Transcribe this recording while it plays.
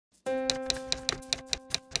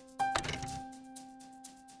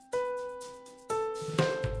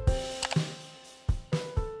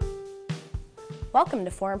Welcome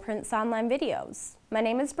to Imprint's online videos. My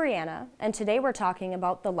name is Brianna, and today we're talking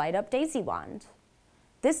about the Light Up Daisy Wand.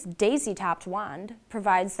 This daisy-topped wand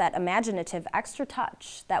provides that imaginative extra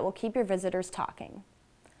touch that will keep your visitors talking.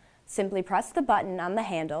 Simply press the button on the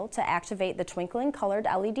handle to activate the twinkling colored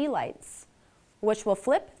LED lights, which will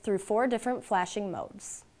flip through 4 different flashing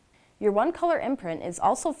modes. Your one-color imprint is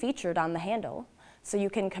also featured on the handle, so you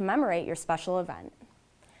can commemorate your special event.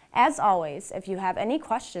 As always, if you have any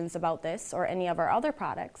questions about this or any of our other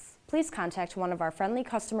products, please contact one of our friendly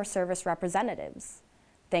customer service representatives.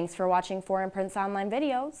 Thanks for watching Imprint's online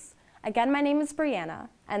videos. Again, my name is Brianna,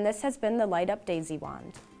 and this has been the Light Up Daisy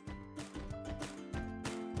Wand.